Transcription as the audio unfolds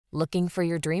Looking for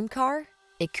your dream car?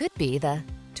 It could be the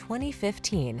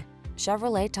 2015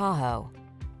 Chevrolet Tahoe.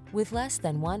 With less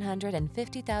than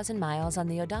 150,000 miles on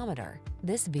the odometer,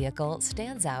 this vehicle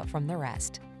stands out from the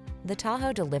rest. The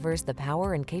Tahoe delivers the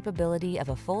power and capability of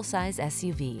a full-size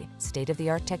SUV,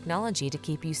 state-of-the-art technology to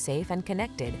keep you safe and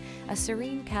connected, a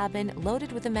serene cabin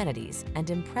loaded with amenities, and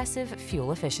impressive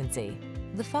fuel efficiency.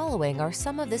 The following are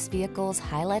some of this vehicle's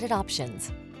highlighted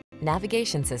options: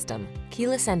 navigation system,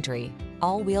 keyless entry,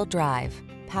 all-wheel drive,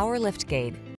 power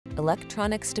liftgate,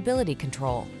 electronic stability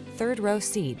control, third-row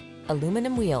seat,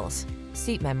 aluminum wheels,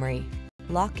 seat memory,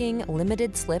 locking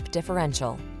limited slip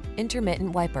differential,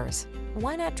 intermittent wipers.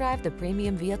 Why not drive the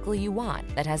premium vehicle you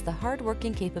want that has the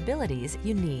hard-working capabilities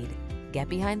you need? Get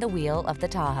behind the wheel of the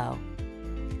Tahoe.